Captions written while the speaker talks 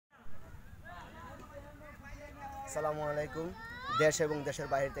আসসালামু আলাইকুম। দেশ এবং দেশের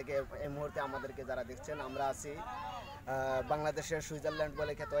বাইরে থেকে এই মুহূর্তে আমাদেরকে যারা দেখছেন, আমরা আছি বাংলাদেশের সুইজারল্যান্ড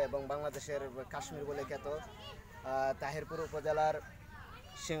বলে খ্যাত এবং বাংলাদেশের কাশ্মীর বলে খ্যাত তাহিরপুর উপজেলার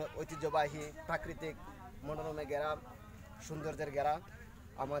ঐতিহ্যবাহী প্রাকৃতিক মনোরমে ঘেরা সৌন্দর্যের ঘেরা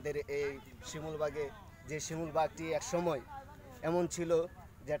আমাদের এই শিমুলবাগে, যে শিমুলবাগটি এক সময় এমন ছিল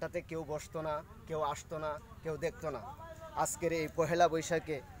যেটাতে কেউ বসতো না, কেউ আসতো না, কেউ দেখতো না। আজকের এই পহেলা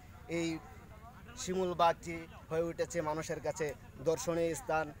বৈশাখে এই শিমুলবাগটি হয়ে উঠেছে মানুষের কাছে দর্শনীয়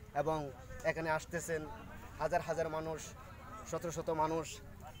স্থান এবং এখানে আসতেছেন হাজার হাজার মানুষ, শত শত মানুষ।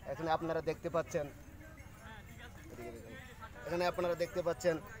 এখানে আপনারা দেখতে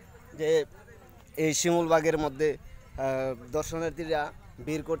পাচ্ছেন যে এই শিমুলবাগের মধ্যে দর্শনার্থীরা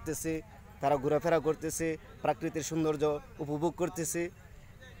ভিড় করতেছে, তারা ঘোরাফেরা করতেছে, প্রাকৃতিক সৌন্দর্য উপভোগ করতেছে।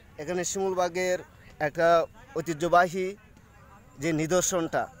 এখানে শিমুলবাগের একটা ঐতিহ্যবাহী যে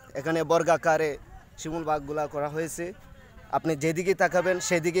নিদর্শনটা, এখানে বর্গাকারে শিমুলবাগগুলা করা হয়েছে। আপনি যেদিকে তাকাবেন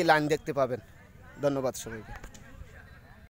সেদিকেই লাইন দেখতে পাবেন। ধন্যবাদ সবাইকে।